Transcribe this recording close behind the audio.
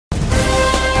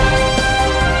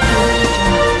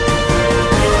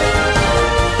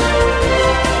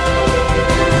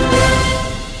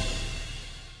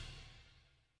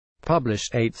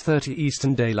published 8:30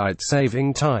 Eastern Daylight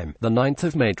Saving Time, the 9th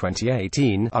of May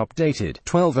 2018, updated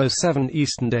 12:07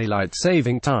 Eastern Daylight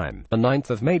Saving Time, the 9th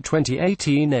of May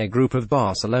 2018. A group of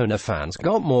Barcelona fans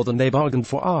got more than they bargained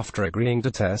for after agreeing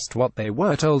to test what they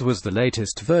were told was the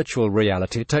latest virtual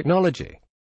reality technology.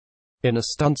 In a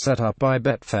stunt set up by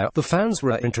Betfair, the fans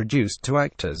were introduced to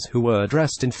actors who were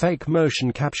dressed in fake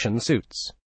motion capture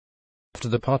suits. After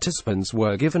the participants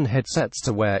were given headsets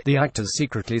to wear, the actors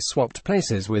secretly swapped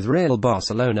places with real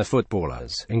Barcelona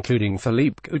footballers, including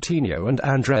Philippe, Coutinho and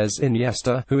Andres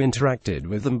Iniesta, who interacted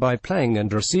with them by playing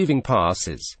and receiving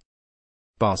passes.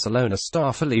 Barcelona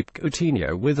star Philippe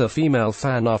Coutinho with a female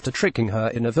fan after tricking her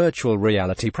in a virtual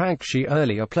reality prank. She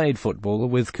earlier played football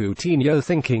with Coutinho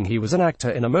thinking he was an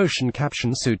actor in a motion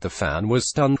capture suit. The fan was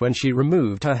stunned when she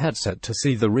removed her headset to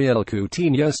see the real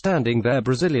Coutinho standing there.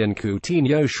 Brazilian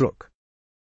Coutinho shook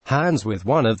hands with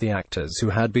one of the actors who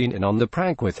had been in on the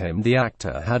prank with him. The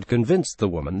actor had convinced the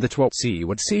woman that what she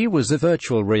would see was a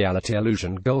virtual reality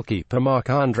illusion. Goalkeeper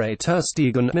Marc-Andre ter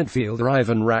Stegen, midfielder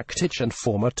Ivan Rakitic and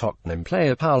former Tottenham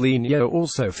player Paulinho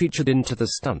also featured into the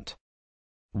stunt.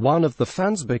 One of the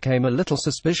fans became a little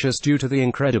suspicious due to the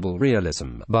incredible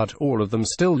realism, but all of them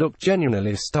still looked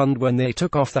genuinely stunned when they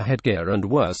took off the headgear and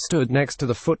were stood next to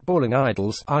the footballing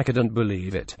idols. I couldn't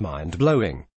believe it.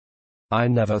 Mind-blowing. I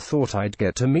never thought I'd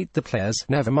get to meet the players,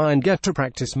 never mind get to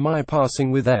practice my passing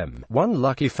with them, one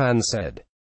lucky fan said.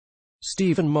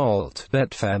 Stephen Moult,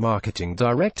 Betfair marketing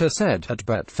director, said, "At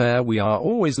Betfair we are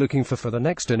always looking for the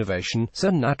next innovation,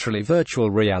 so naturally virtual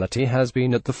reality has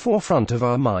been at the forefront of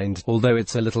our mind. Although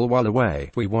it's a little while away,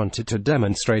 we wanted to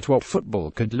demonstrate what football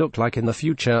could look like in the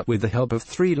future, with the help of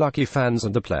 3 lucky fans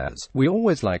and the players. We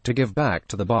always like to give back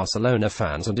to the Barcelona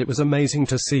fans, and it was amazing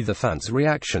to see the fans'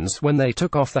 reactions when they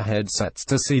took off the headsets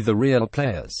to see the real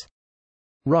players.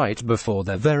 Right before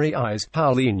their very eyes,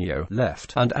 Paulinho,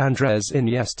 left, and Andres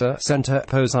Iniesta, center,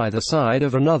 pose either side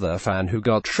of another fan who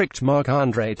got tricked.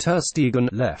 Marc-Andre ter Stegen,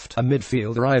 left, a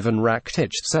midfielder Ivan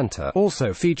Rakitic, center,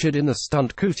 also featured in the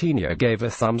stunt. Coutinho gave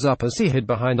a thumbs up as he hid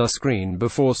behind a screen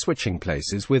before switching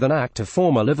places with an actor.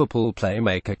 Former Liverpool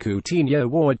playmaker Coutinho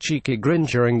wore a cheeky grin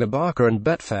during the Barca and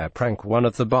Betfair prank. One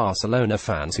of the Barcelona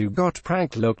fans who got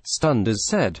pranked looked stunned as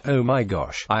said, "Oh my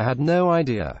gosh, I had no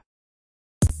idea."